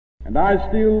And I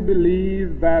still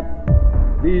believe that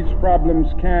these problems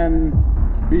can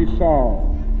be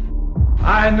solved.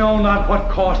 I know not what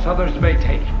course others may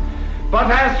take, but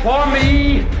as for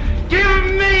me, give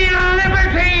me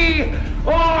liberty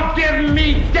or give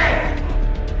me death.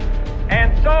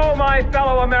 And so, my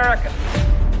fellow Americans,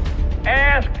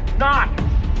 ask not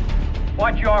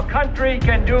what your country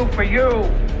can do for you.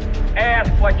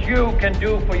 Ask what you can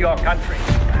do for your country.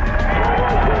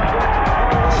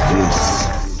 This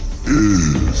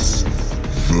is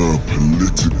the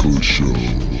Political Show.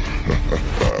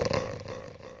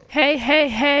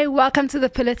 Hey, welcome to the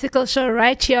Political Show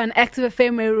right here on Active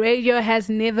FM, where radio has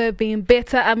never been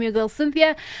better. I'm your girl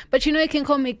Cynthia, but you know you can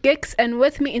call me Gix, and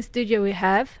with me in studio we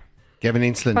have Gavin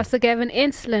Inslin. Pastor Gavin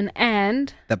Inslin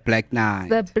and The Black Knight.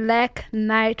 The Black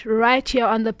Knight right here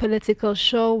on the Political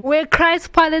Show, where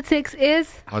Christ politics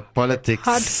is Hot politics.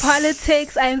 Hot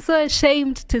politics. I am so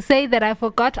ashamed to say that I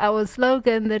forgot our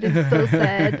slogan. That is so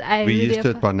sad. We're used to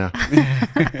it by now.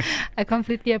 I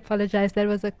completely apologize. That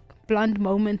was a blonde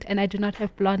moment, and I do not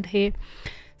have blonde hair.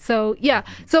 So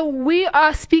we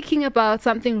are speaking about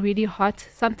something really hot,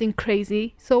 something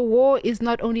crazy. So war is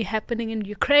not only happening in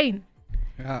Ukraine.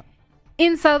 Yeah.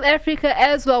 In South Africa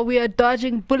as well, we are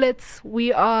dodging bullets,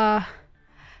 we are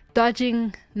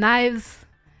dodging knives,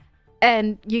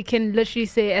 and you can literally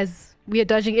say as we are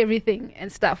dodging everything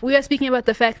and stuff. We are speaking about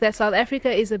the fact that South Africa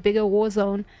is a bigger war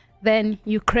zone than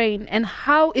Ukraine. And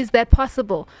how is that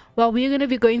possible? Well, we're going to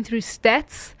be going through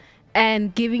stats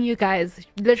and giving you guys,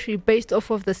 literally based off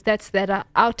of the stats that are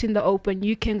out in the open,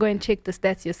 you can go and check the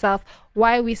stats yourself,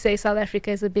 why we say South Africa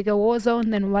is a bigger war zone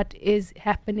than what is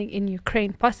happening in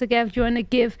Ukraine. Pastor Gav, do you want to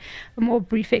give a more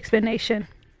brief explanation?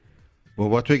 Well,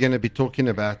 what we're going to be talking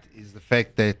about is the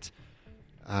fact that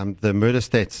the murder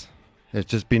stats have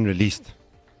just been released.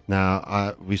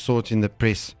 Now, we saw it in the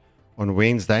press on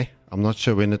Wednesday. I'm not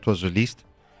sure when it was released,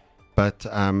 but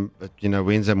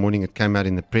Wednesday morning it came out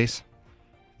in the press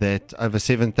that over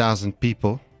 7,000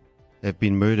 people have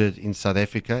been murdered in South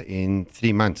Africa in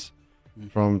 3 months,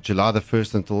 from July the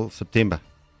 1st until September.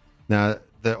 Now,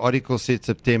 the article said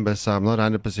September, so I'm not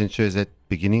 100% sure is that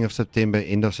beginning of September,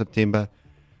 end of September,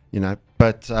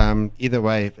 but either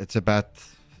way, it's about,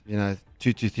 2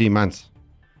 to 3 months,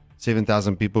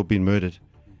 7,000 people been murdered.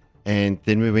 And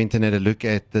then we went and had a look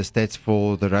at the stats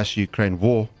for the Russia-Ukraine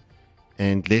war,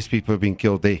 and less people have been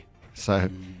killed there. So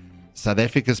South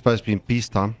Africa is supposed to be in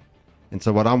peacetime, and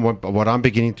so what I'm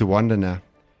beginning to wonder now: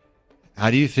 how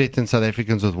do you threaten South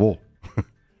Africans with war?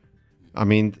 I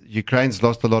mean, Ukraine's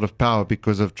lost a lot of power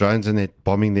because of drones and they're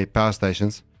bombing their power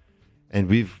stations, and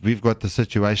we've got the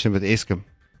situation with Eskom,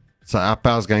 so our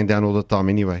power's going down all the time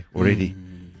anyway already,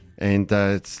 and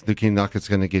it's looking like it's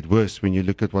going to get worse when you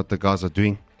look at what the guys are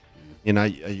doing.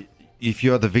 If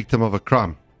you are the victim of a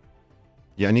crime,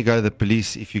 you only go to the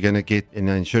police if you're going to get an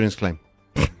insurance claim.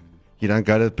 You don't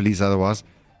go to the police otherwise,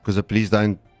 because the police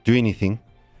don't do anything.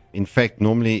 In fact,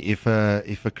 normally if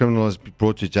a criminal is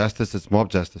brought to justice, it's mob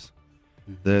justice.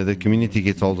 The community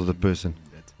gets hold of the person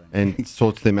and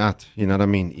sorts them out, you know what I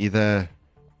mean? Either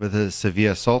with a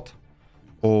severe assault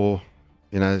or,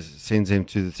 sends them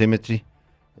to the cemetery.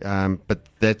 But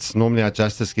that's normally how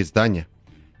justice gets done here.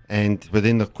 And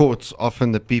within the courts,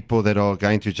 often the people that are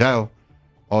going to jail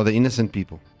are the innocent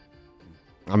people.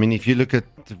 I mean, if you look at,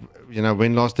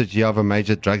 when last did you have a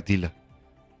major drug dealer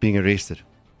being arrested,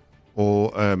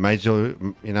 or a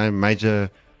major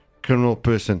criminal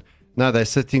person? No, they're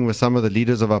sitting with some of the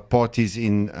leaders of our parties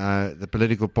in the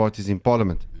political parties in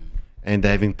Parliament, and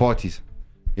they're having parties,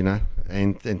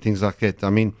 and things like that. I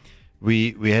mean,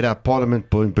 we had our Parliament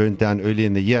burned down early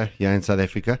in the year here in South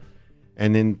Africa,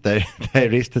 and then they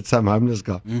arrested some homeless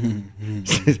guy.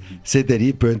 said that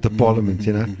he burnt the Parliament,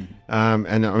 and I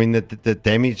mean the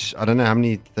damage, I don't know how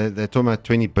many, they're talking about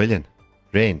 20 billion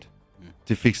rand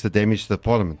to fix the damage to the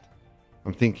Parliament.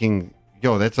 I'm thinking,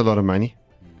 that's a lot of money.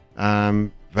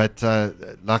 But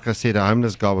like I said, a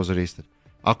homeless guy was arrested.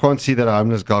 I can't see that a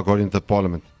homeless guy got into the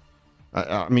Parliament.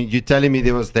 I mean, you're telling me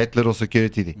there was that little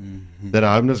security there, that a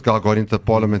homeless guy got into the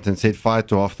Parliament and set fire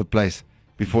to half the place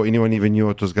before anyone even knew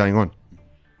what was going on.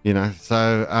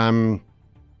 So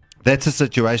that's a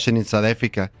situation in South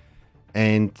Africa,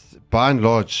 and by and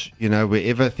large,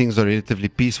 wherever things are relatively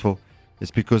peaceful,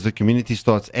 it's because the community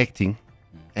starts acting,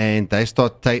 and they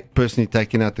start personally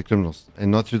taking out the criminals, and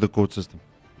not through the court system.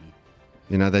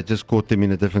 They just caught them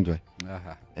in a different way,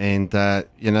 and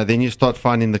then you start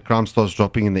finding the crime starts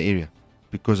dropping in the area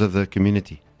because of the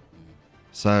community.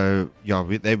 So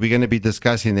we're going to be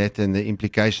discussing that and the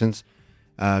implications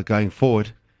going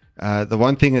forward. The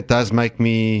one thing it does make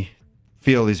me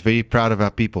feel is very proud of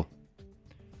our people,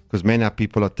 because man, our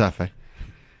people are tough.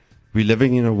 We're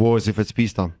living in a war as if it's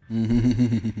peacetime.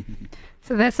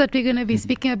 So that's what we're going to be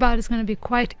speaking about. It's going to be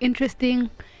quite interesting,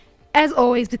 as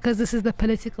always, because this is the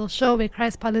political show where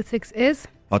Christ Politics is.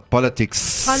 Hot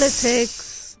politics.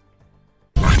 Politics.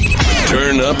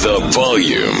 Turn up the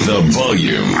volume. The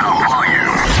volume.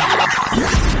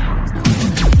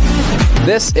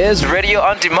 This is Radio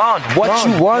On Demand. What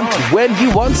you want, when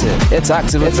you want it. It's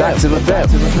Active FM.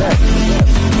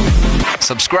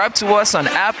 Subscribe to us on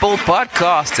Apple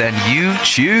Podcasts and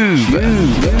YouTube.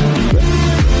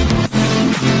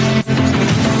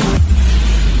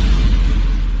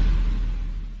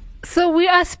 So we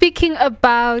are speaking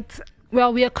about,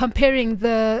 well, we are comparing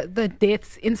the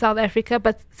deaths in South Africa,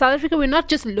 but South Africa, we're not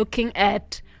just looking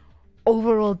at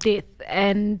overall death,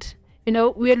 and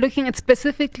we are looking at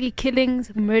specifically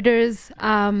killings, murders,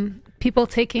 people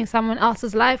taking someone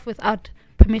else's life without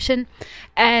permission,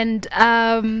 and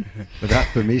without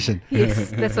permission.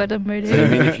 Yes, that's what a murder So you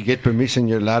is. mean if you get permission,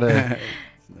 you're allowed to It's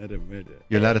not a murder.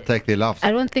 you're allowed to take their lives?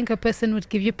 I don't think a person would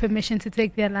give you permission to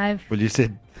take their life. Well, you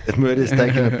said murder is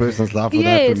taking a person's life without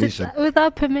Yes, permission. it's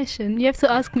without permission. You have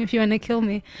to ask me if you want to kill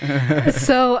me.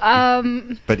 So,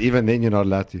 But even then, you're not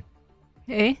allowed to.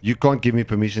 eh? You can't give me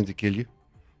permission to kill you.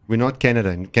 We're not Canada.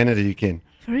 In Canada, you can.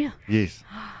 For real? Yes.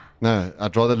 No,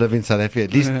 I'd rather live in South Africa.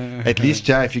 At least,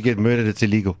 Jay, if you get murdered, it's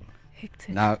illegal. Hectic.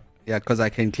 Now, yeah, because I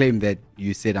can claim that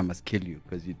you said I must kill you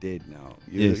because you did. Now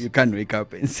Yes. you can't wake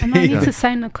up and say. And I need Yeah. to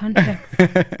sign a contract.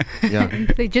 Yeah.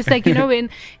 And say, just like,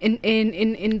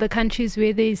 in the countries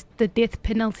where there's the death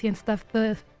penalty and stuff,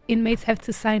 the inmates have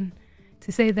to sign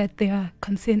to say that they are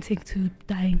consenting to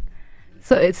dying.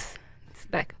 So it's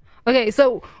like, okay,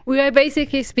 so we are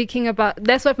basically speaking about,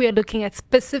 that's what we are looking at,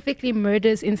 specifically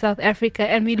murders in South Africa.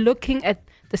 And we're looking at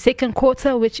the second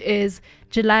quarter, which is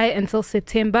July until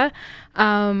September.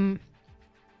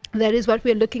 That is what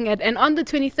we're looking at. And on the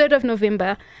 23rd of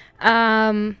November,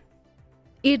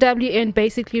 EWN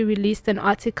basically released an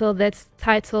article that's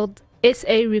titled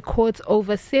SA records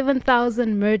over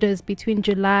 7,000 murders between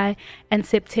July and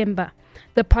September.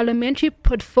 The Parliamentary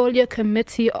Portfolio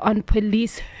Committee on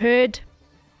Police heard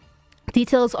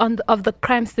details of the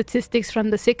crime statistics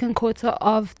from the second quarter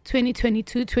of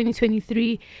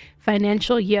 2022-2023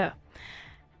 financial year.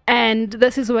 And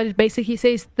this is what it basically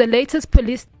says. The latest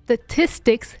police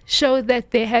statistics show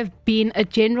that there have been a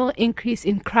general increase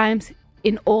in crimes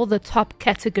in all the top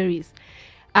categories.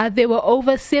 There were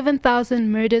over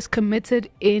 7,000 murders committed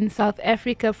in South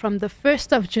Africa from the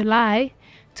 1st of July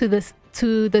to the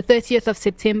 30th of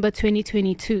September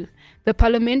 2022. The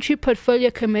Parliamentary Portfolio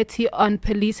Committee on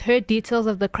Police heard details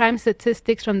of the crime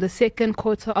statistics from the second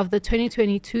quarter of the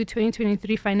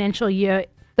 2022-2023 financial year.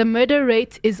 The murder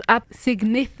rate is up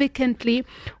significantly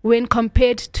when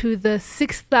compared to the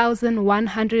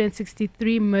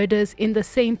 6,163 murders in the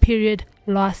same period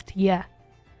last year.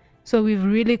 So we've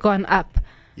really gone up.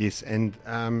 Yes, and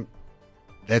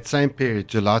that same period,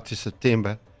 July to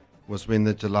September, was when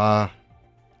the July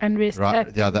Unrest.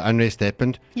 the unrest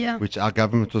happened, Yeah. which our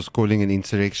government was calling an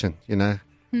insurrection, a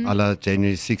la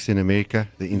January 6th in America,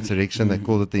 the insurrection, they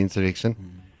called it the insurrection.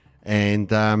 And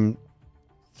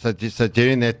so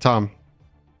during that time,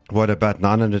 about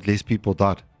 900 less people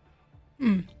died.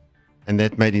 And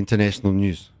that made international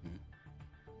news.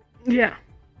 Yeah.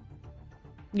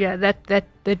 Yeah, that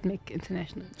did make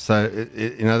international. So,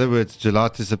 in other words, July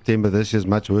to September this year is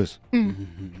much worse.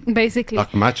 Basically.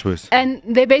 Like, much worse. And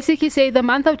they basically say the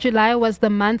month of July was the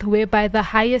month whereby the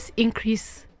highest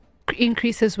increases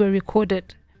were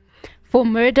recorded. For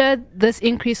murder, this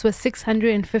increase was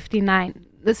 659.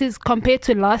 This is compared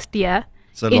to last year.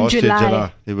 So in last July, year,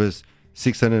 July, there was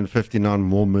 659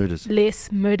 more murders. less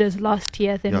murders last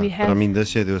year than we have. But I mean,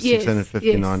 this year there was Yes,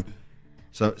 659.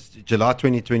 So July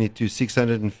 2022,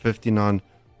 659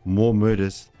 more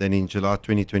murders than in July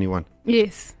 2021.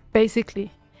 Yes,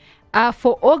 basically.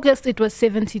 For August, it was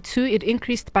 72. It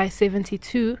increased by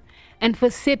 72. And for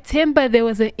September, there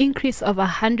was an increase of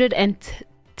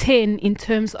 110 in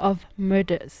terms of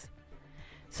murders.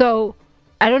 So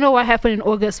I don't know what happened in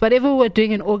August. Whatever we were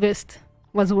doing in August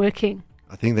was working.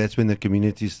 I think that's when the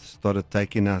communities started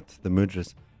taking out the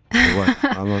murderers. Or what?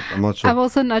 I'm not sure. I'm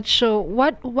also not sure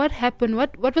what happened.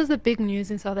 What was the big news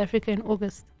in South Africa in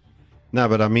August? No,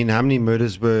 but I mean, how many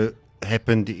murders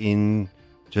happened in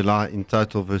July in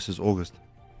total versus August?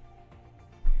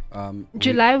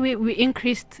 July we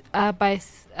increased by.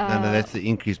 No, that's the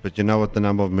increase. But you know what the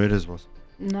number of murders was?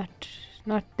 Not.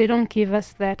 They don't give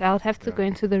us that. I'll have to go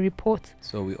into the report.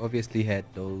 So we obviously had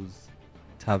those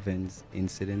taverns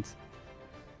incidents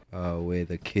where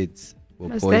the kids were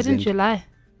Was poisoned. that in July?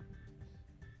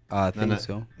 I think no.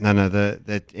 so. No,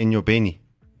 that in your Benny.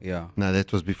 Yeah. No,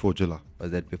 that was before July.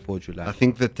 Was that before July? I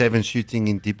think the tavern shooting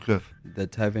in Deep Cliff. The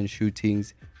tavern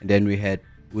shootings, and then we had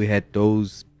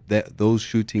those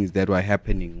shootings that were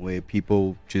happening where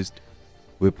people just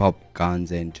whip up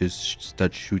guns and just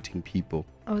start shooting people.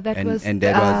 Oh, that and, was and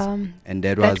that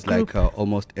that was group like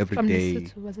almost every from day.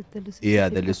 Lesotho. Was it the Lesotho? Yeah,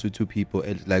 the people? Lesotho people.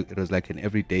 It was like an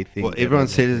everyday thing. Well, that everyone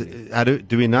was said happening. it.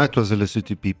 Do we know it was the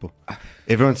Lesotho people?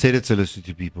 Everyone said it's the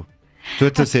Lesotho people.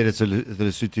 Twitter said it's the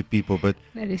Lesotho people, but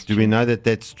That is do true. we know that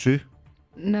that's true?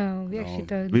 No, we actually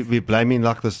don't. We're blaming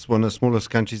like this one of the smallest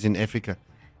countries in Africa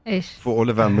Ish. for all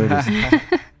of our murders.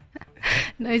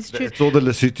 No, it's true. It's all the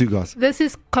Lesotho guys. This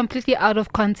is completely out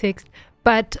of context,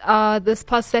 but this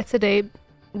past Saturday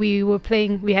we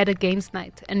had a games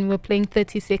night and we were playing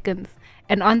 30 seconds,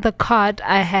 and on the card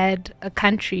I had a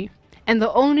country, and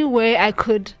the only way I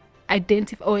could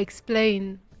identify or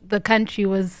explain the country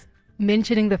was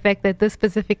mentioning the fact that this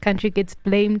specific country gets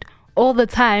blamed all the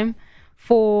time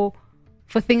for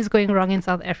things going wrong in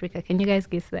South Africa. Can you guys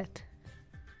guess that?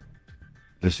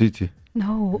 Lesotho.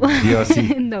 No.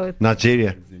 DRC. No.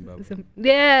 Nigeria. Zimbabwe.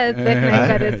 Yeah, that guy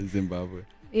got it. Zimbabwe.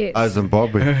 Yes.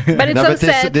 Zimbabwe. But it's No, so but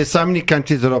sad. there's so many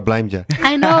countries that are blamed here.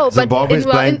 I know, but Zimbabwe's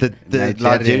blamed. The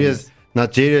Nigerians.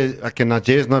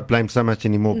 Nigeria's not blamed so much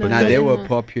anymore. No, But Now no, they no, were no.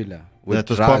 popular. With That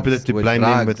was drugs, popular to blame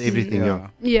them with drugs. everything,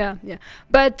 yeah. Yeah.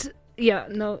 But yeah,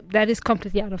 no, that is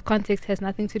completely out of context. Has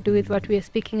nothing to do with what we are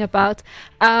speaking about.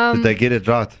 Did they get it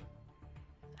right?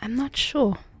 I'm not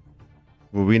sure.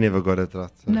 Well, we never got it right.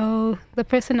 So. No, the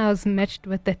person I was matched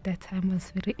with at that time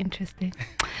was very interesting,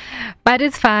 but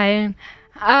it's fine.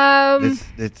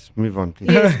 Let's move on,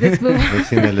 please. Yes, let's move on. Let's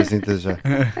see they're listening to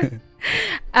the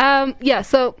show. Yeah,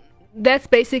 so that's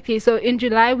basically, so in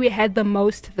July we had the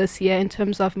most this year in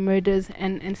terms of murders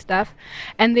and stuff.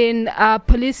 And then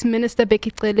Police Minister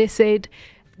Becky Cele said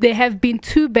there have been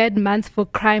 2 bad months for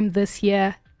crime this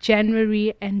year,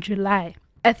 January and July.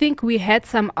 I think we had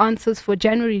some answers for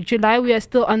January. July, we are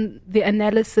still on the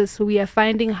analysis. So we are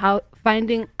finding how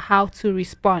to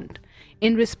respond.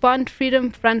 In Respond, Freedom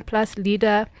Front Plus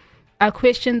leader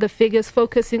questioned the figures,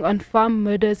 focusing on farm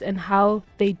murders and how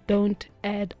they don't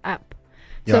add up.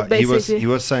 Yeah, so he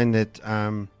was saying that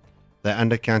they're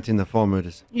undercounting the farm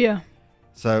murders. Yeah.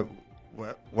 So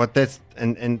what that's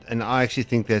and I actually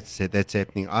think that's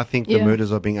happening. I think the Yeah.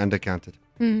 murders are being undercounted.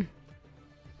 You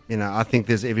know, I think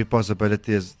there's every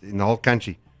possibility in the whole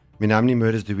country. I mean, how many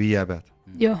murders do we hear about?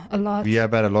 Yeah, a lot. We hear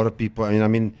about a lot of people. I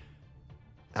mean,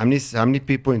 how many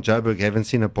people in Joburg haven't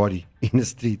seen a body in the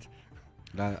street?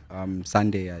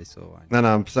 Sunday I saw one. No,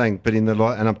 I'm saying, but in the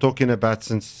law, and I'm talking about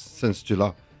since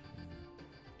July.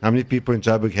 How many people in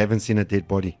Joburg haven't seen a dead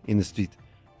body in the street?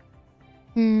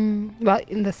 Well,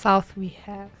 in the south we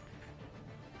have.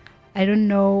 I don't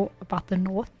know about the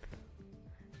north.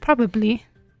 Probably.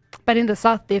 But in the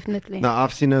south, definitely. No,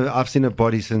 I've seen a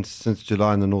body since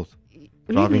July in the north,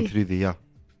 driving Really? through the yeah.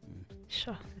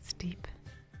 Sure, that's deep.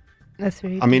 That's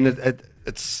very I mean,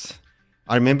 it's.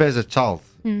 I remember as a child,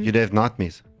 you'd have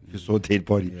nightmares if you saw a dead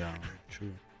body. Yeah,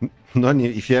 true.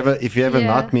 If you have a Yeah.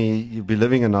 nightmare, you'll be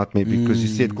living a nightmare because you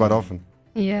see it quite often.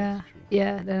 Yeah,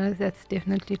 that's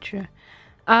definitely true.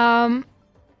 I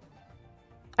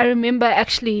remember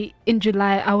actually in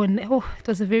July, it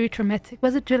was a very traumatic.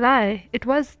 Was it July? It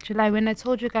was July when I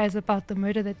told you guys about the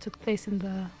murder that took place in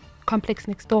the complex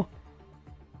next door.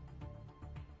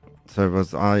 So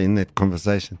was I in that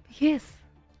conversation? Yes.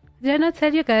 Did I not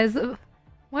tell you guys?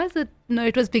 Was it? No,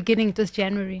 it was beginning. It was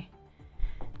January.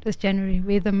 It was January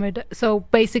where the murder. So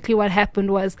basically what happened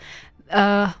was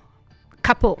a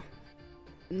couple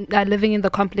living in the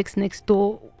complex next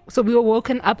door. So we were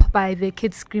woken up by their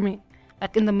kids screaming,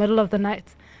 like in the middle of the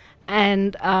night.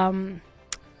 And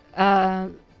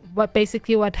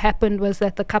what happened was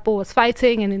that the couple was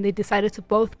fighting, and then they decided to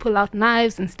both pull out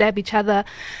knives and stab each other.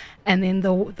 And then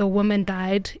the woman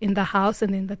died in the house,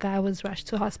 and then the guy was rushed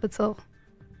to hospital.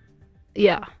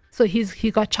 Yeah. So he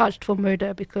got charged for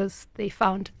murder because they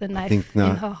found the knife in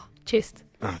her chest.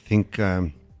 I think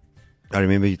I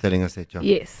remember you telling us that, John.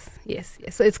 Yes.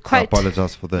 So it's quite. I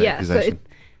apologize for the accusation. So it's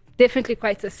definitely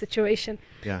quite a situation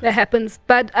Yeah. that happens.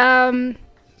 But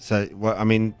So I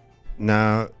mean,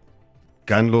 now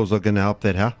gun laws are going to help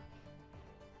that, huh?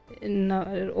 not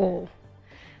at all.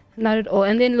 Not at all.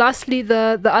 And then lastly,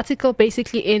 the article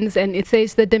basically ends and it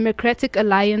says the Democratic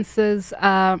Alliance said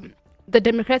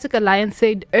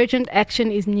urgent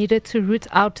action is needed to root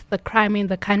out the crime in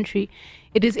the country.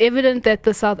 It is evident that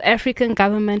the South African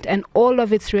government and all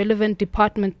of its relevant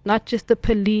departments, not just the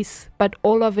police, but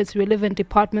all of its relevant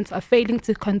departments, are failing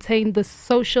to contain the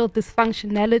social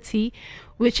dysfunctionality,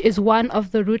 which is one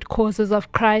of the root causes of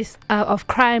crime,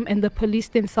 and the police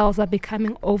themselves are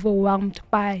becoming overwhelmed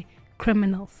by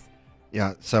criminals.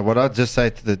 Yeah, so what I'd just say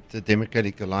to the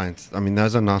Democratic Alliance, I mean,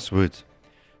 those are nice words.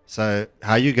 So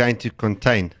how are you going to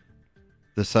contain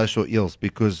the social ills?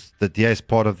 Because the DA is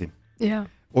part of them. Yeah.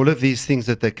 All of these things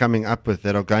that they're coming up with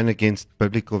that are going against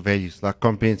biblical values, like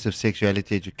comprehensive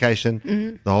sexuality education,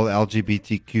 the whole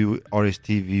LGBTQ,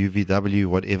 RST, UVW,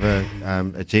 whatever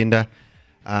agenda,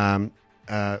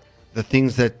 the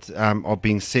things that are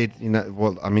being said,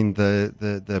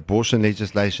 the abortion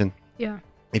legislation. Yeah.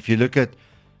 If you look at,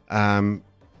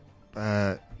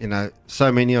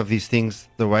 so many of these things,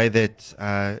 the way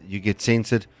that you get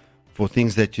censored for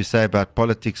things that you say about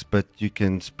politics, but you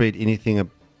can spread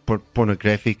anything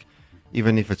pornographic,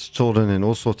 even if it's children and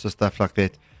all sorts of stuff like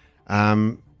that.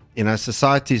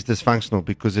 Society is dysfunctional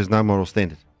because there's no moral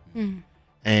standard.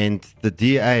 And the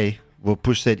DA will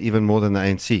push that even more than the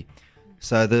ANC.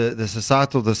 So the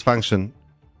societal dysfunction,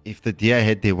 if the DA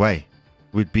had their way,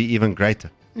 would be even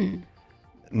greater.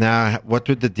 Now, what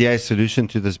would the DA's solution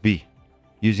to this be?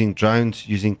 Using drones,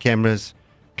 using cameras,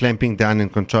 clamping down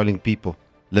and controlling people,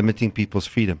 limiting people's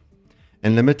freedom.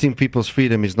 And limiting people's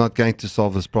freedom is not going to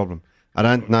solve this problem. I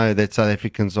don't know that South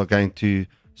Africans are going to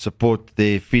support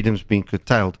their freedoms being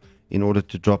curtailed in order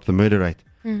to drop the murder rate.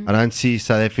 I don't see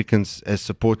South Africans as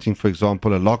supporting, for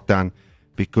example, a lockdown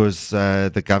because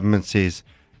the government says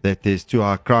that there's too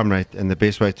high a crime rate and the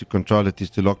best way to control it is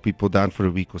to lock people down for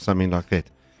a week or something like that.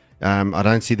 I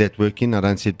don't see that working. I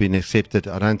don't see it being accepted.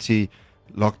 I don't see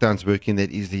lockdowns working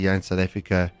that easily here in South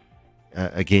Africa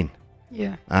again.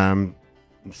 Yeah.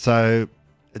 So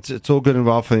it's all good and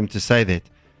well for them to say that.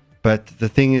 But the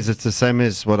thing is, it's the same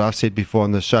as what I've said before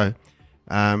on the show.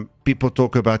 People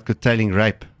talk about curtailing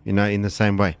rape, in the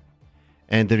same way.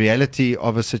 And the reality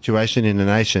of a situation in a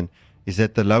nation is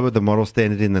that the lower the moral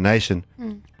standard in the nation,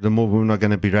 the more women are going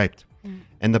to be raped.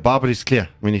 And the Bible is clear.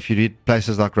 I mean, if you read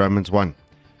places like Romans 1,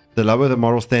 the lower the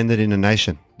moral standard in a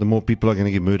nation, the more people are going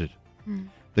to get murdered.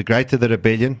 The greater the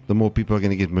rebellion, the more people are going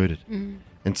to get murdered.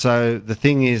 And so the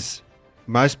thing is,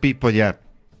 most people,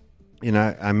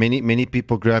 many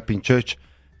people grew up in church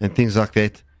and things like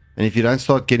that. And if you don't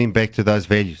start getting back to those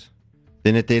values,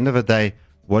 then at the end of the day,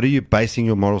 what are you basing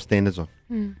your moral standards on?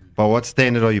 By what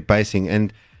standard are you basing?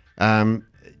 And end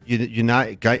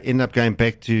up going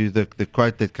back to the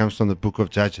quote that comes from the book of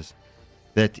Judges,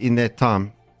 that in that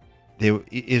time,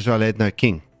 Israel had no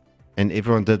king, and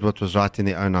everyone did what was right in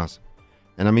their own eyes.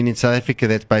 And I mean, in South Africa,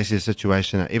 that's basically the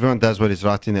situation now. Everyone does what is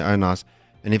right in their own eyes.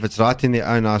 And if it's right in their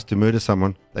own eyes to murder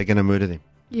someone, they're going to murder them.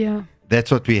 Yeah.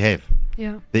 That's what we have.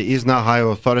 Yeah. There is no higher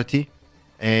authority,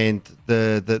 and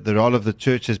the role of the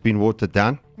church has been watered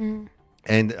down.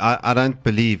 And I don't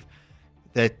believe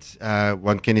that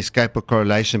one can escape a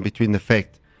correlation between the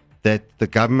fact that the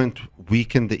government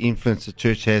weakened the influence the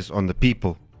church has on the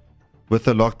people with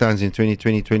the lockdowns in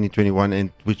 2020, 2021,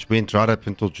 and which went right up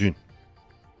until June.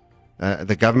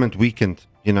 The government weakened,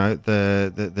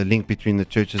 the link between the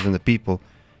churches and the people,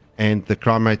 and the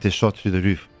crime rate has shot through the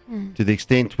roof to the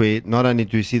extent where not only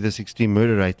do we see this extreme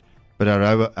murder rate, but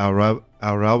our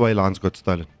railway lines got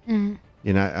stolen.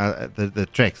 The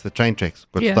train tracks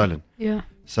got stolen. Yeah.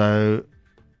 So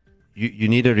you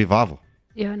need a revival.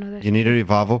 Yeah, no, that's You need a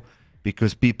revival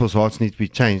because people's hearts need to be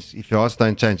changed. If your hearts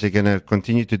don't change, they're going to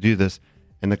continue to do this,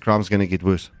 and the crime's going to get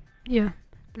worse. Yeah.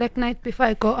 Black Knight, before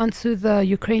I go on to the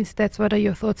Ukraine stats, what are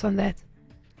your thoughts on that?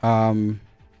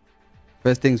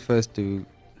 First things first,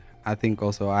 I think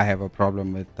also I have a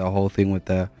problem with the whole thing with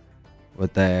the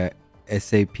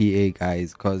SAPA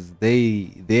guys, because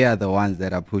they are the ones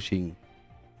that are pushing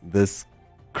this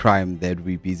crime that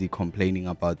we're busy complaining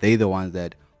about. They're the ones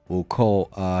that will call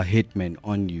a hitman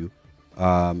on you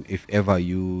if ever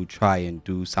you try and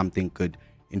do something good.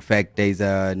 In fact, there's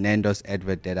a Nando's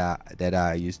advert that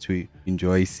I used to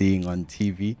enjoy seeing on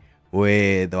TV,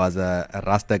 where there was a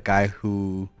Rasta guy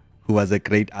who was a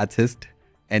great artist,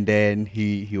 and then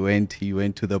he went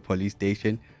to the police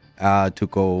station to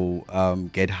go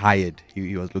get hired.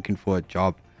 He was looking for a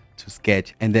job to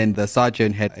sketch, and then the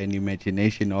sergeant had an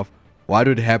imagination of what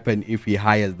would happen if he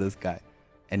hires this guy,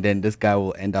 and then this guy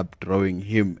will end up drawing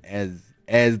him as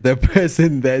the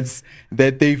person that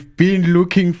they've been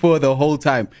looking for the whole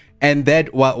time. And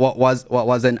that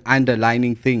was an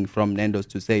underlining thing from Nando's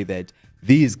to say that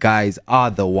these guys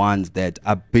are the ones that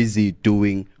are busy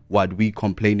doing what we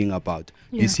complaining about.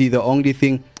 You see, the only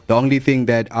thing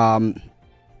that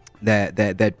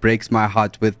that breaks my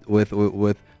heart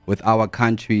with with our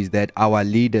countries that our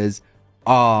leaders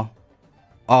are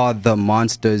the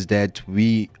monsters that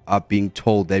we are being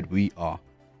told that we are.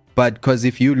 But because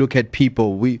if you look at people,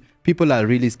 people are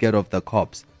really scared of the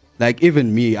cops. Like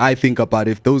even me, I think about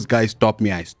if those guys stop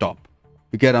me, I stop.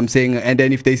 You get what I'm saying? And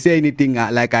then if they say anything,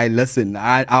 like I listen.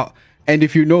 And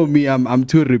if you know me, I'm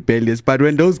too rebellious. But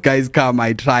when those guys come,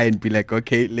 I try and be like,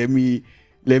 okay, let me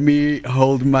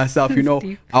hold myself. You know,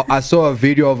 I saw a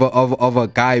video of a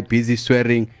guy busy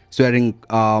swearing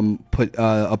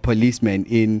a policeman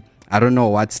in I don't know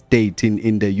what state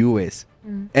in the US.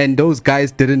 And those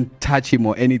guys didn't touch him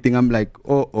or anything. I'm like,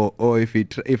 oh,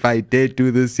 if I dare do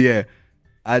this here,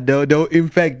 I don't know. In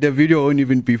fact, the video won't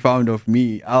even be found of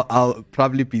me. I'll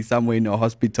probably be somewhere in a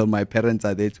hospital. My parents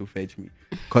are there to fetch me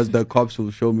because the cops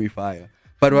will show me fire.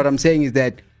 But what I'm saying is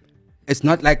that it's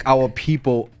not like our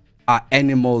people are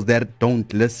animals that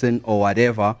don't listen or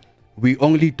whatever. We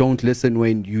only don't listen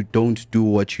when you don't do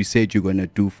what you said you're going to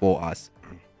do for us.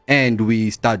 And we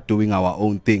start doing our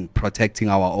own thing, protecting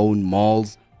our own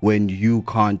malls when you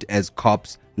can't as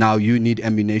cops. Now you need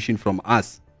ammunition from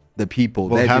us, the people.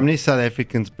 Well, how many South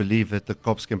Africans believe that the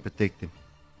cops can protect them?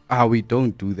 We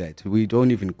don't do that. We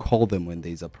don't even call them when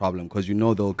there's a problem because you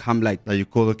know they'll come like... No, you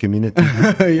call the community.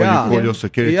 Yeah. Or you call your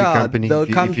security company. They'll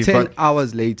come 10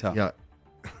 hours later. Yeah.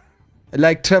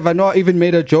 Like Trevor Noah even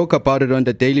made a joke about it on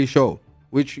the Daily Show.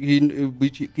 Which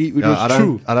was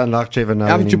true. I don't like Trevor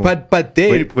Noah anymore. But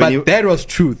that was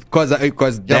truth because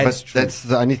that's true. That's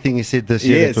the only thing he said this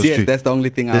year. Yes, true. That's the only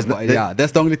thing. That's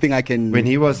the only thing I can. When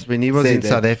he was in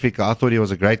South Africa, I thought he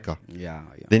was a great guy. Yeah.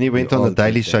 Then he went on the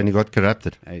Daily Show and he got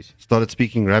corrupted. Started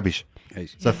speaking rubbish.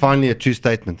 So finally, a true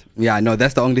statement. Yeah, no,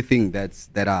 that's the only thing that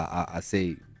I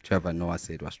say. Trevor Noah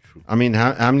said was true. I mean,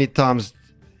 how many times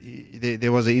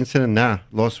there was an incident now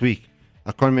last week?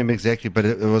 I can't remember exactly, but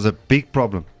it was a big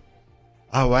problem.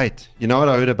 Oh, wait. You know what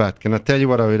I heard about? Can I tell you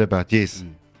what I heard about? Yes.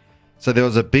 So there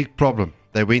was a big problem.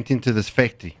 They went into this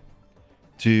factory.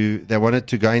 They wanted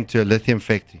to go into a lithium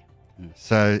factory.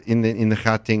 So in the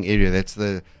Gauteng area, that's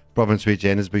the province where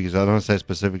Johannesburg is. I don't want to say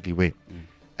specifically where.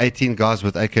 18 guys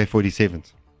with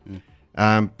AK-47s.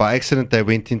 By accident, they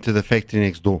went into the factory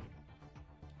next door.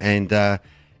 And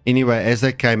anyway, as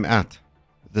they came out,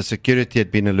 the security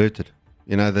had been alerted.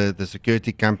 You know, the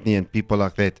security company and people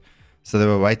like that. So they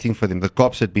were waiting for them. The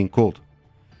cops had been called.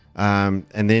 And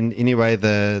then anyway,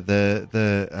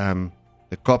 the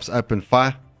cops opened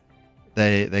fire.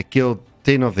 They killed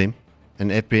 10 of them and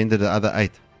apprehended the other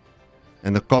 8.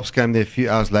 And the cops came there a few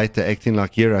hours later acting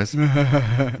like heroes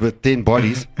with 10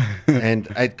 bodies and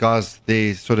 8 guys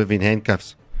there sort of in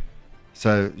handcuffs.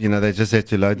 So, you know, they just had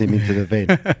to load them into the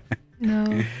van.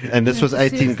 No. And this was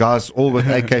 18 guys, all with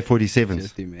AK-47s.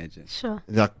 Just imagine. Sure.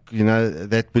 Like, you know,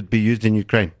 that would be used in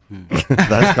Ukraine.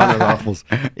 Those kind of rifles,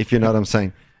 if you know what I'm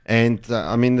saying. And,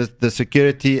 I mean, the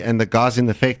security and the guys in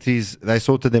the factories, they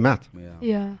sorted them out.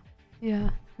 Yeah.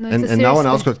 No, and no one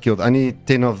else got killed. Only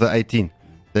 10 of the 18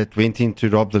 that went in to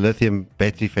rob the lithium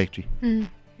battery factory.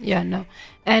 Yeah, no.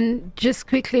 And just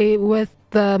quickly with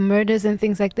the murders and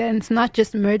things like that, and it's not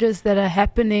just murders that are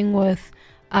happening with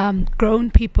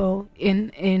grown people in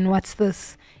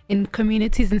in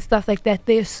communities and stuff like that.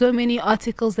 There's so many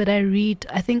articles that I read.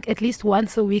 I think at least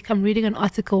once a week I'm reading an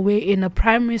article where in a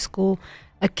primary school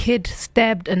a kid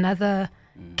stabbed another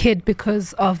kid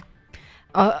because of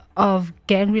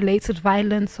gang-related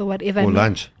violence or whatever. Or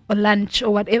lunch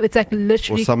or whatever. It's like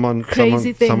literally or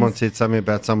crazy things. Someone said something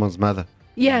about someone's mother.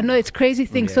 Yeah, no, it's crazy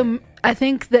things. So I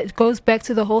think that goes back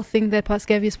to the whole thing that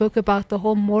Pascal spoke about, the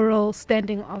whole moral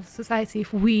standing of society.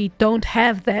 If we don't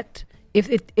have that, if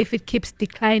it keeps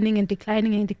declining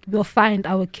and we'll find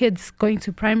our kids going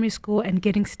to primary school and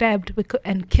getting stabbed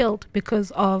and killed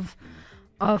because of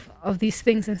these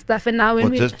things and stuff. And now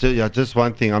just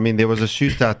one thing. I mean, there was a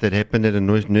shootout that happened at a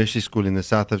nursery school in the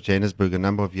south of Johannesburg a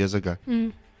number of years ago,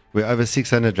 where over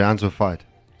 600 rounds were fired.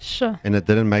 Sure. And it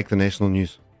didn't make the national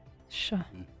news. Sure.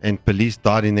 And police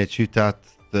died in that shootout.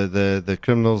 The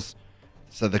criminals,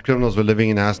 so the criminals were living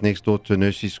in a house next door to a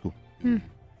nursery school. You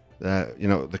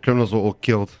know, the criminals were all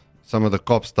killed. Some of the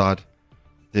cops died.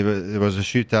 There was a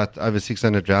shootout. Over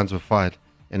 600 rounds were fired,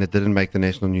 and it didn't make the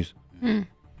national news.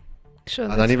 Sure.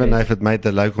 I don't even know if it made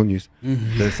the local news.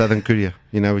 The Southern Courier,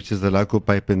 you know, which is the local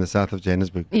paper in the south of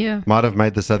Johannesburg. Yeah. Might have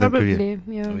made the Southern Courier.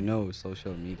 Yeah. We know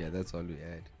social media. That's all we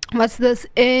had. What's this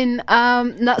in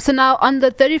so now on the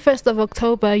 31st of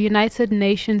October, United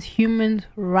Nations human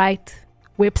rights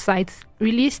websites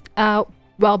released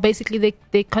basically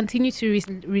they continue to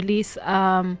release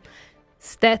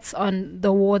stats on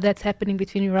the war that's happening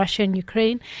between Russia and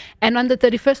Ukraine, and on the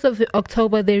 31st of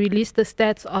October they released the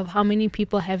stats of how many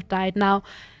people have died. Now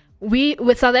we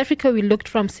with South Africa, we looked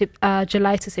from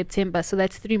July to September, so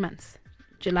that's 3 months.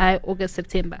 July, August,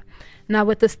 September. Now,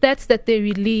 with the stats that they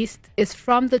released, is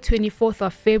from the 24th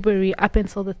of February up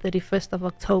until the 31st of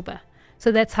October.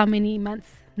 So that's how many months?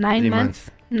 9 3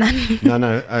 months? No.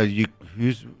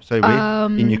 Where?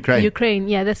 In Ukraine. Ukraine,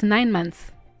 yeah, that's 9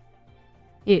 months.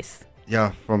 Yes.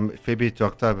 Yeah, from February to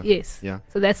October. Yes. Yeah.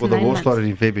 So that's Well, 9 the war months. started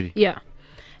in February. Yeah.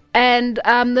 And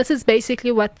this is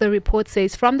basically what the report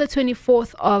says. From the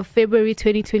 24th of February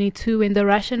 2022, when the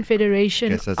Russian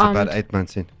Federation... Okay, so it's about 8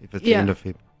 months in, if it's the Yeah. end of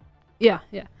February. Yeah.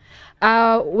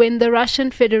 When the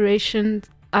Russian Federation's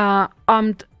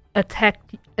armed attack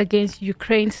against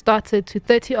Ukraine started to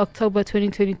 30 October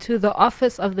 2022, the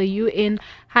Office of the UN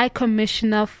High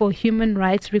Commissioner for Human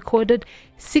Rights recorded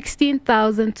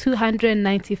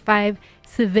 16,295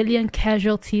 civilian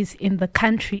casualties in the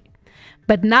country.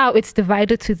 But now it's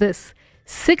divided to this.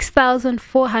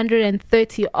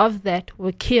 6,430 of that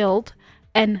were killed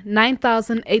and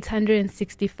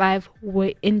 9,865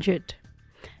 were injured.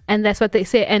 And that's what they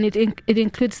say. And it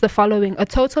includes the following. A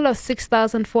total of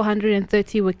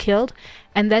 6,430 were killed.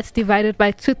 And that's divided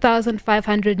by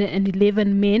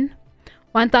 2,511 men,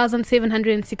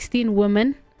 1,716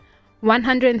 women,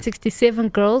 167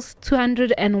 girls,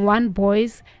 201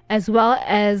 boys, as well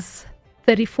as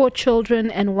 34 children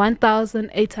and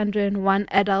 1,801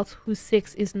 adults whose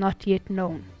sex is not yet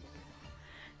known.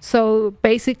 So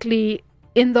basically,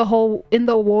 in the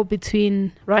war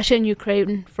between Russia and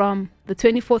Ukraine from the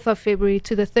 24th of February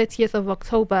to the 30th of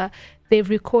October, they've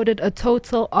recorded a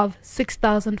total of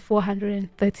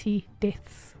 6,430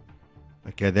 deaths.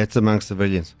 Okay, that's among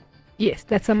civilians. Yes,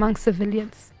 that's among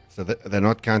civilians. So they're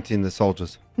not counting the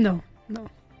soldiers. No,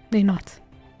 they're not.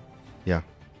 Yeah.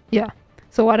 Yeah.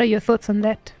 So what are your thoughts on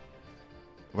that?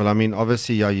 Well, I mean,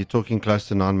 obviously, yeah, you're talking close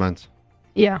to 9 months.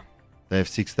 Yeah. They have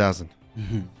 6,000.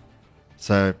 Mm-hmm.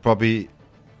 So probably,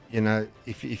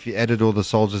 if you added all the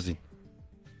soldiers in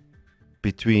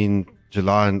between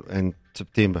July and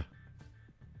September,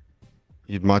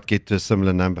 you might get to a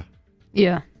similar number.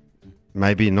 Yeah.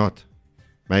 Maybe not.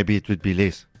 Maybe it would be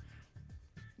less.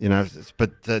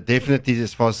 But definitely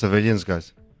as far as civilians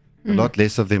goes, a lot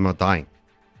less of them are dying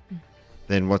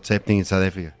than what's happening in South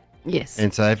Africa. Yes.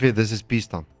 In South Africa, this is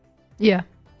peacetime. Yeah.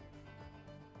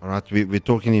 All right, we're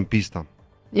talking in peacetime.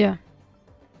 Yeah.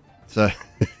 So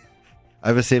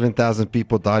over 7,000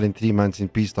 people died in 3 months in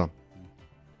peacetime.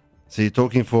 So you're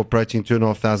talking for approaching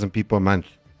 2,500 people a month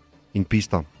in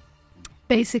peacetime.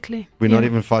 Basically. We're not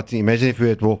even fighting. Imagine if we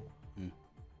were at war.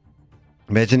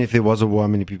 Imagine if there was a war, how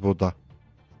many people would die?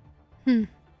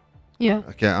 Yeah.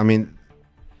 Okay, I mean,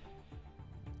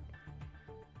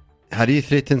 how do you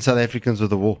threaten South Africans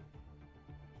with a war?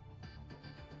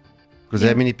 Because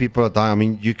how many people are dying? I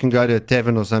mean, you can go to a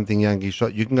tavern or something here and get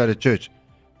shot. You can go to church.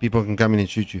 People can come in and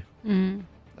shoot you.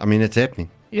 I mean, it's happening.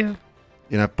 Yeah.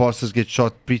 Pastors get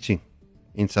shot preaching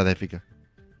in South Africa.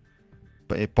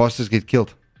 But pastors get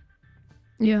killed.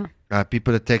 Yeah.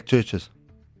 People attack churches.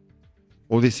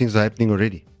 All these things are happening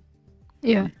already.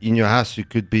 Yeah. In your house, you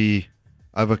could be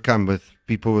overcome with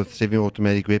people with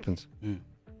semi-automatic weapons.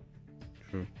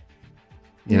 True.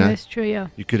 That's true, yeah.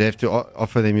 You could have to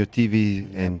offer them your TV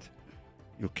and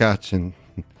your couch, and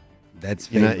That's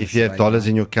if you have dollars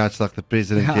in your couch like the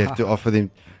president, you have to offer them.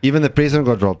 Even the president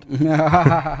got robbed.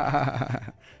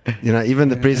 Even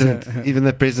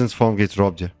the president's farm gets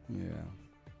robbed. Yeah.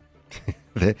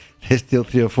 They steal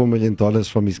 $3 or $4 million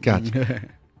from his couch.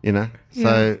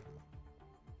 So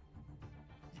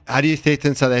how do you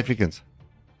threaten South Africans?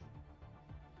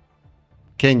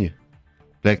 Can you,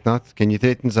 Black Knight? Can you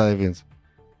threaten South Africans?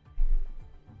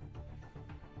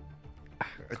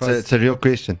 It's a real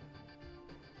question.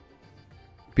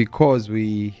 Because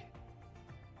we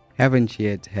haven't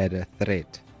yet had a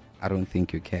threat, I don't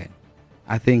think you can.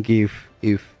 I think if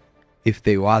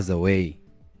there was a way,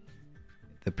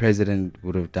 the president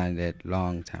would have done that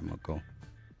long time ago.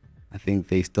 I think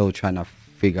they're still trying to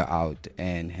figure out,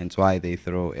 and hence why they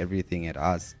throw everything at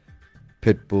us.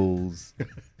 Pit bulls.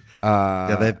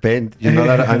 They've banned. You're not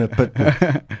allowed to own a pit bull.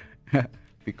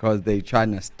 Because they're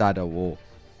trying to start a war,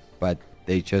 but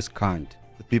they just can't.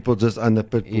 The people just own the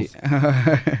pit bulls.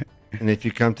 And if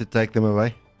you come to take them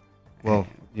away, well,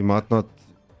 you might not.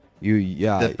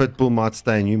 The pit bull might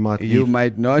stay, and you might. You leave.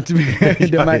 might not.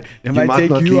 They might take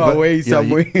not you leave away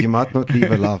somewhere. You might not leave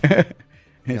alive.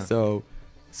 Yeah. So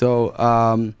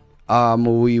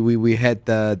we had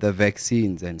the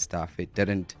vaccines and stuff. It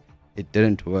didn't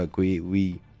work.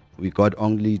 We got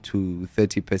only to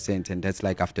 30%, and that's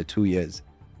like after 2 years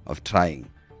of trying.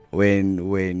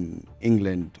 When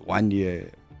England 1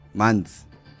 year months,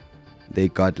 they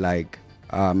got like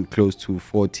close to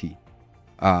 40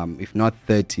 if not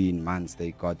 13 months,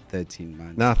 they got 13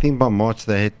 months. Now I think by March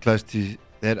they had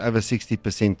over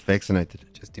 60% vaccinated.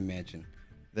 Just imagine.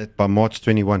 That by March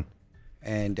 21.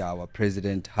 And our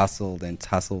president hustled and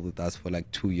tussled with us for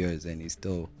like 2 years, and he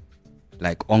still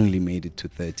like only made it to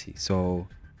 30. So,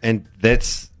 and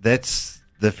that's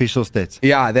the official stats.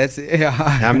 Yeah, that's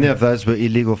How many of those were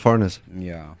illegal foreigners?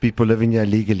 Yeah, people living here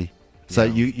legally. So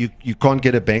you can't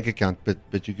get a bank account,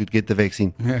 but you could get the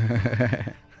vaccine.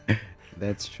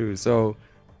 That's true. So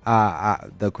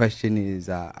the question is,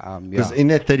 because in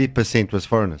that 30% was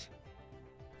foreigners.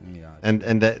 Yeah,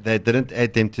 and they didn't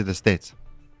add them to the stats.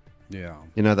 Yeah,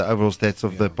 the overall stats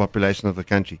of the population of the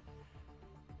country.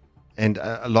 And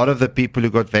a lot of the people who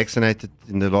got vaccinated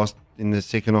in the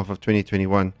second half of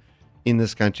 2021 in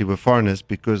this country were foreigners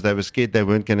because they were scared they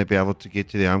weren't going to be able to get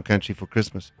to their home country for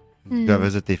Christmas to go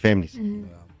visit their families.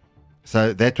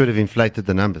 So that would have inflated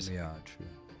the numbers. Yeah, true.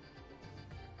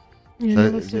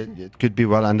 So it could be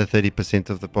well under 30%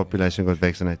 of the population got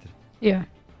vaccinated. Yeah.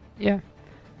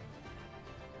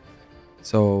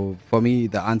 So for me,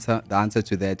 the answer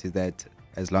to that is that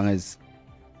as long as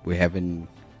we haven't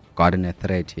gotten a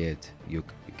threat yet, you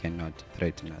cannot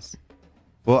threaten us.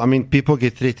 Well, I mean, people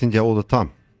get threatened here all the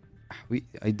time.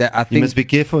 I think you must be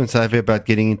careful in South Africa about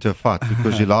getting into a fight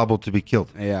because you're liable to be killed.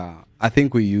 Yeah, I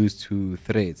think we're used to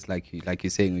threats, like you're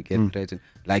saying, we get threatened.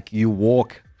 Like you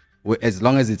walk, as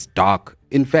long as it's dark.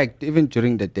 In fact, even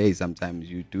during the day, sometimes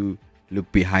you do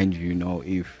look behind you.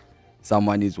 If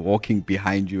someone is walking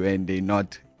behind you and they're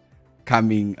not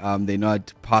coming, they're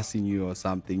not passing you or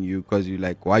something, because you're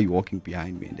like, why are you walking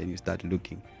behind me? And then you start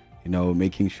looking,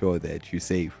 making sure that you're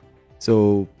safe.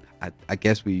 So I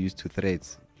guess we're used to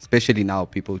threats. Especially now,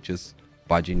 people just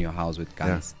barge in your house with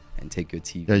guns and take your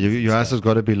TV. Yeah, your house has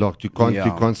got to be locked. You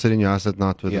can't sit in your house at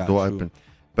night with the door open.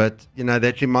 But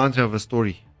that reminds me of a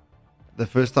story. The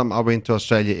first time I went to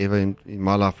Australia ever in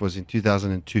my life was in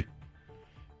 2002.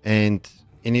 And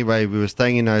anyway, we were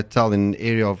staying in a hotel in an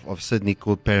area of Sydney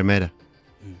called Parramatta.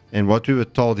 And what we were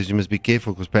told is you must be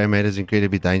careful because Parramatta is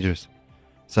incredibly dangerous.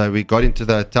 So we got into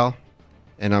the hotel,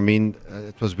 and I mean,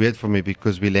 it was weird for me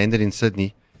because we landed in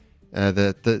Sydney.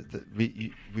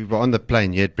 We were on the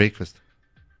plane. You had breakfast,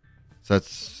 so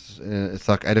it's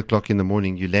like 8 o'clock in the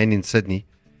morning. You land in Sydney,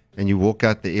 and you walk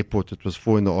out the airport. It was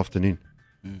 4 in the afternoon.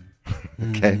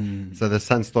 Okay, so the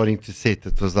sun's starting to set.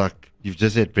 It was like you've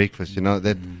just had breakfast.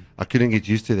 That I couldn't get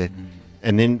used to that.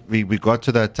 And then we got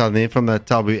to the hotel. And then from the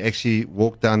hotel, we actually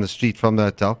walked down the street from the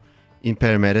hotel in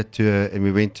Parramatta and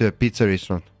we went to a pizza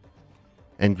restaurant.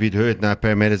 And we'd heard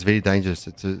Parramatta is very dangerous.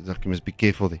 It's like you must be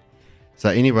careful there. So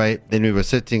anyway, then we were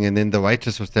sitting, and then the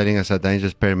waitress was telling us how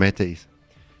dangerous Parramatta is.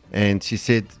 And she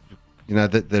said,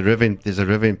 the river, there's a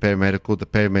river in Parramatta called the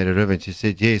Parramatta River. And she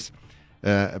said, yes,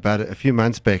 about a few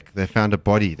months back, they found a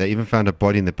body. They even found a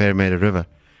body in the Parramatta River.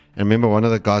 And I remember one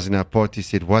of the guys in our party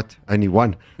said, what? Only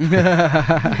one?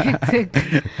 That's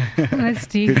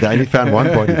deep. They only found one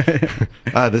body.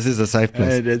 This is a safe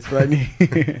place. That's funny.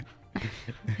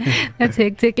 That's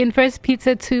hectic. In 1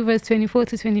 Peter 2 verse 24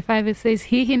 to 25, it says,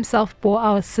 He himself bore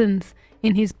our sins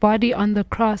in his body on the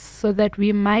cross so that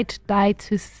we might die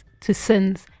to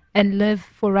sins and live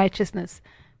for righteousness.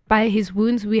 By his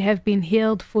wounds we have been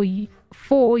healed, for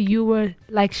you were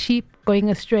like sheep going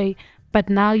astray, but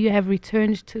now you have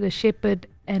returned to the shepherd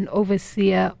and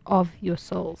overseer of your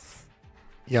souls.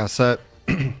 Yeah, so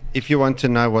if you want to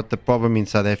know what the problem in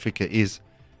South Africa is,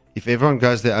 if everyone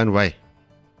goes their own way,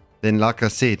 then like I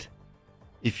said,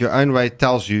 if your own way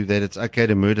tells you that it's okay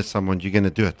to murder someone, you're going to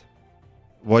do it.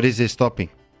 What is there stopping?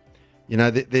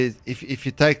 If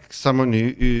you take someone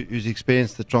who's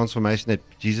experienced the transformation that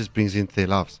Jesus brings into their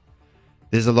lives,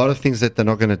 there's a lot of things that they're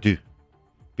not going to do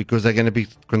because they're going to be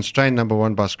constrained, number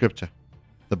one, by Scripture.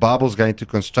 The Bible's going to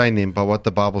constrain them by what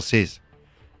the Bible says.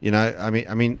 I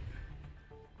mean,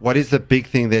 what is the big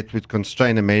thing that would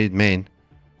constrain a married man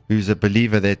who's a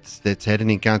believer that's had an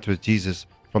encounter with Jesus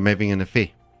from having an affair?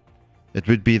 It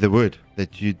would be the word,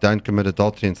 that you don't commit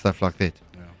adultery and stuff like that.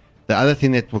 Yeah. The other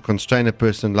thing that will constrain a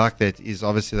person like that is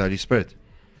obviously the Holy Spirit,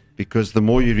 because the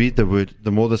more you read the word,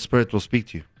 the more the Spirit will speak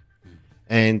to you.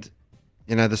 And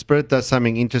the Spirit does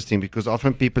something interesting, because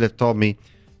often people have told me,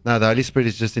 no, the Holy Spirit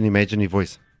is just an imaginary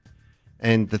voice.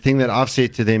 And the thing that I've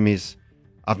said to them is,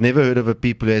 I've never heard of a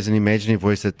people who has an imaginary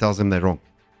voice that tells them they're wrong.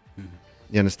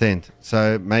 You understand?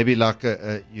 So maybe like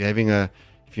if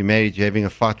you're married, you're having a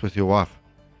fight with your wife.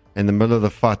 In the middle of the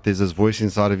fight, there's this voice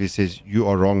inside of you says, you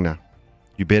are wrong now.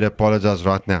 You better apologize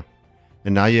right now.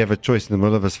 And now you have a choice in the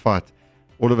middle of this fight.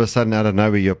 All of a sudden, out of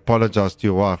nowhere, you apologize to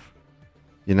your wife,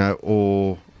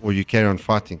 or you carry on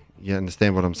fighting. You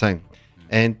understand what I'm saying?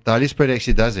 And the Holy Spirit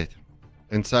actually does it.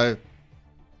 And so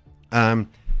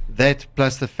That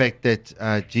plus the fact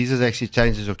that Jesus actually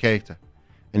changes your character.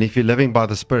 And if you're living by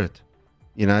the Spirit,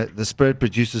 the Spirit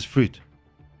produces fruit.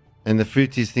 And the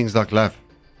fruit is things like love.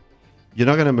 You're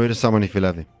not going to murder someone if you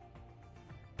love them.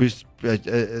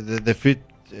 The fruit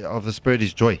of the Spirit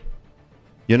is joy.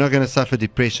 You're not going to suffer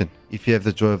depression if you have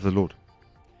the joy of the Lord.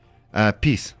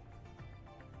 Peace.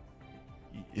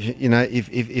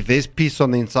 If there's peace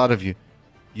on the inside of you,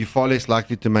 you're far less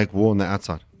likely to make war on the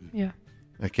outside. Yeah.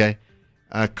 Okay.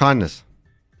 Kindness.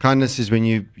 Kindness is when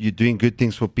you're doing good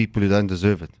things for people who don't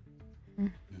deserve it.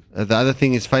 The other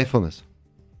thing is faithfulness.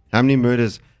 How many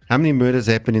murders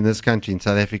happen in this country, in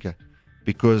South Africa,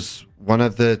 because one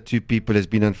of the two people has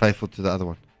been unfaithful to the other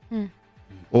one?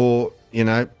 Or,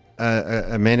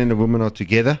 a man and a woman are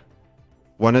together,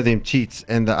 one of them cheats,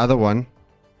 and the other one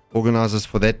organizes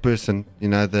for that person,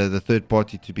 the third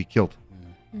party to be killed.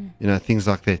 Things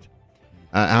like that.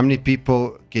 How many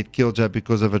people get killed just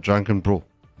because of a drunken brawl?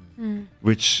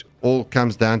 Which all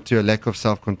comes down to a lack of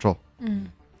self-control.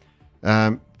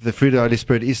 The fruit of the Holy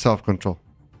Spirit is self-control.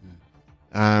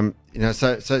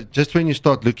 So just when you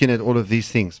start looking at all of these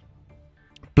things,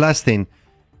 plus then,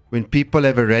 when people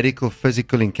have a radical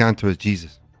physical encounter with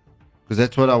Jesus, because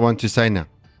that's what I want to say now.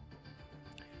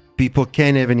 People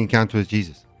can have an encounter with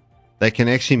Jesus. They can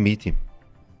actually meet him.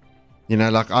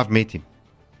 Like I've met him.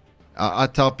 I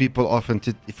tell people often,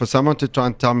 for someone to try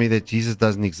and tell me that Jesus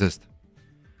doesn't exist,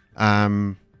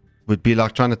 would be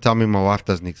like trying to tell me my wife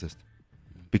doesn't exist.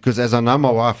 Because as I know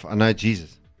my wife, I know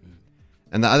Jesus.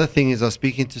 And the other thing is I was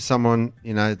speaking to someone,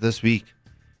 this week,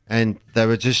 and they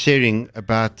were just sharing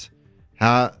about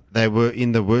how they were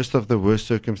in the worst of the worst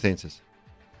circumstances.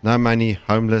 No money,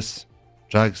 homeless,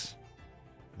 drugs.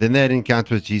 Then they had an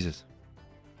encounter with Jesus.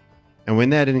 And when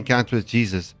they had an encounter with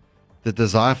Jesus, the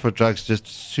desire for drugs just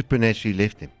supernaturally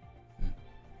left them.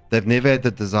 They've never had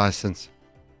the desire since.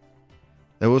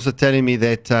 They were also telling me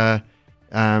that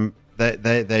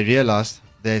they realized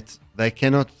that they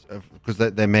cannot, because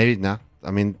they're married now. I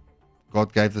mean,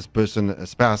 God gave this person a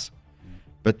spouse,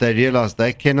 but they realized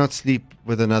they cannot sleep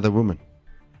with another woman.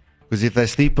 Because if they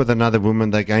sleep with another woman,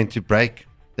 they're going to break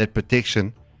that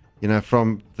protection,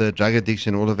 from the drug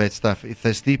addiction, all of that stuff. If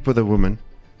they sleep with a woman,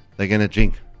 they're going to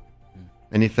drink.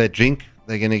 And if they drink,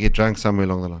 they're going to get drunk somewhere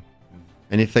along the line.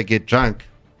 And if they get drunk,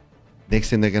 next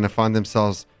thing they're going to find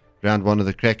themselves around one of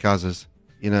the crack houses,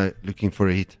 looking for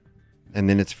a hit. And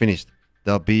then it's finished.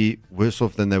 They'll be worse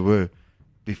off than they were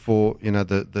before,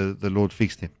 the Lord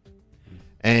fixed them.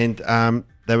 And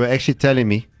they were actually telling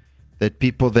me that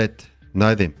people that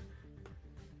know them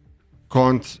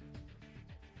can't,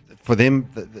 for them,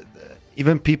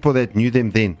 even people that knew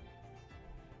them then,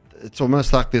 it's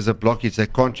almost like there's a blockage. They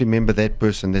can't remember that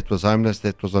person that was homeless,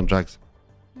 that was on drugs.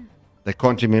 They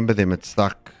can't remember them. It's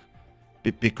like,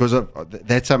 because of,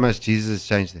 that's how much Jesus has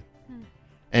changed them.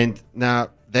 And now,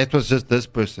 that was just this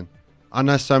person. I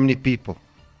know so many people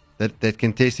that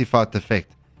can testify to the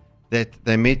fact that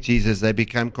they met Jesus, they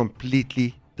became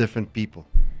completely different people.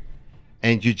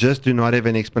 And you just do not have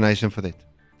an explanation for that.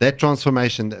 That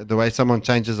transformation, the way someone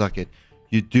changes like it,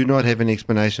 you do not have an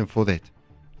explanation for that,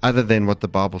 other than what the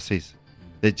Bible says.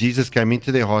 That Jesus came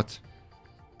into their hearts,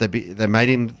 they made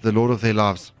him the Lord of their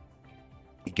lives.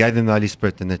 He gave them the Holy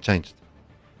Spirit and they changed.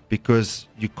 Because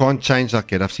you can't change like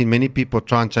that. I've seen many people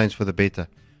try and change for the better.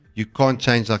 You can't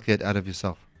change like that out of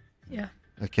yourself. Yeah.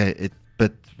 Okay,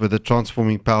 but with the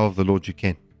transforming power of the Lord, you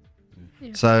can.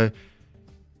 Yeah. So,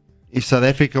 if South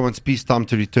Africa wants peacetime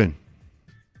to return,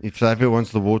 if South Africa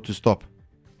wants the war to stop,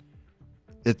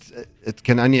 it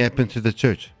can only happen to the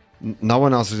church. No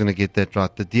one else is going to get that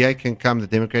right. The DA can come, the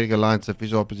Democratic Alliance,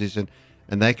 official opposition,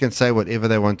 and they can say whatever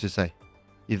they want to say.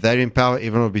 If they're in power,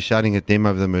 everyone will be shouting at them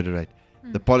over the murder rate.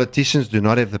 The politicians do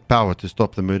not have the power to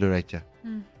stop the murder rate here.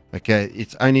 Okay,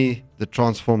 it's only the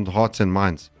transformed hearts and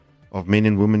minds of men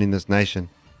and women in this nation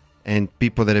and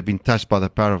people that have been touched by the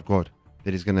power of God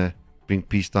that is going to bring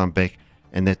peacetime back,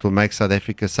 and that will make South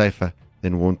Africa safer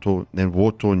than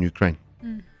war-torn Ukraine.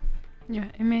 Yeah,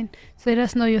 amen. So let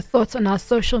us know your thoughts on our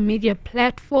social media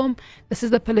platform. This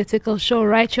is The Political Show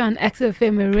right here on Active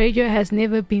FM Radio. Has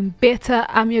never been better.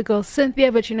 I'm your girl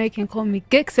Cynthia, but you can call me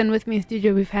Gix. And with me in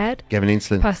studio we've had Gavin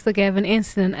Enslin, Pastor Gavin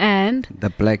Enslin, and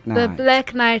The Black Knight. The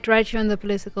Black Knight right here on The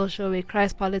Political Show, where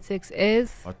Christ politics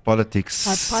is hot politics.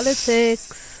 Hot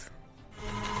politics.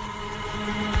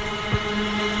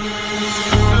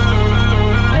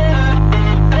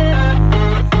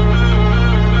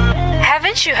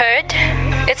 Haven't you heard?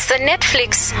 It's the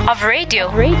Netflix of radio.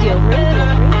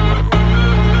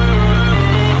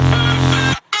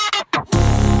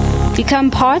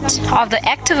 Become part of the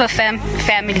Active FM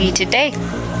family today.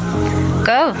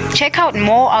 Go check out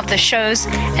more of the shows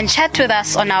and chat with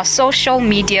us on our social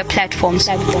media platforms.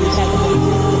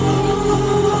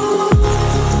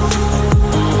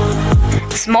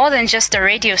 It's more than just a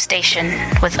radio station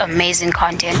with amazing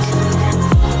content.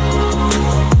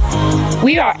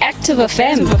 We are Active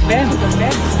FM.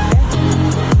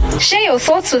 Share your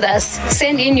thoughts with us.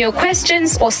 Send in your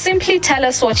questions or simply tell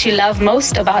us what you love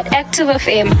most about Active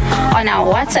FM on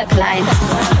our WhatsApp line.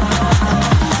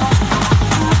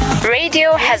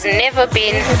 Radio has never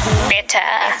been better.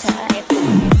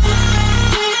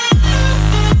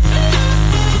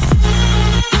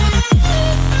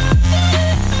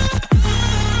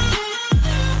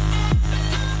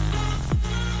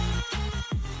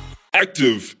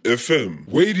 Active FM.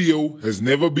 Radio has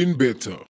never been better.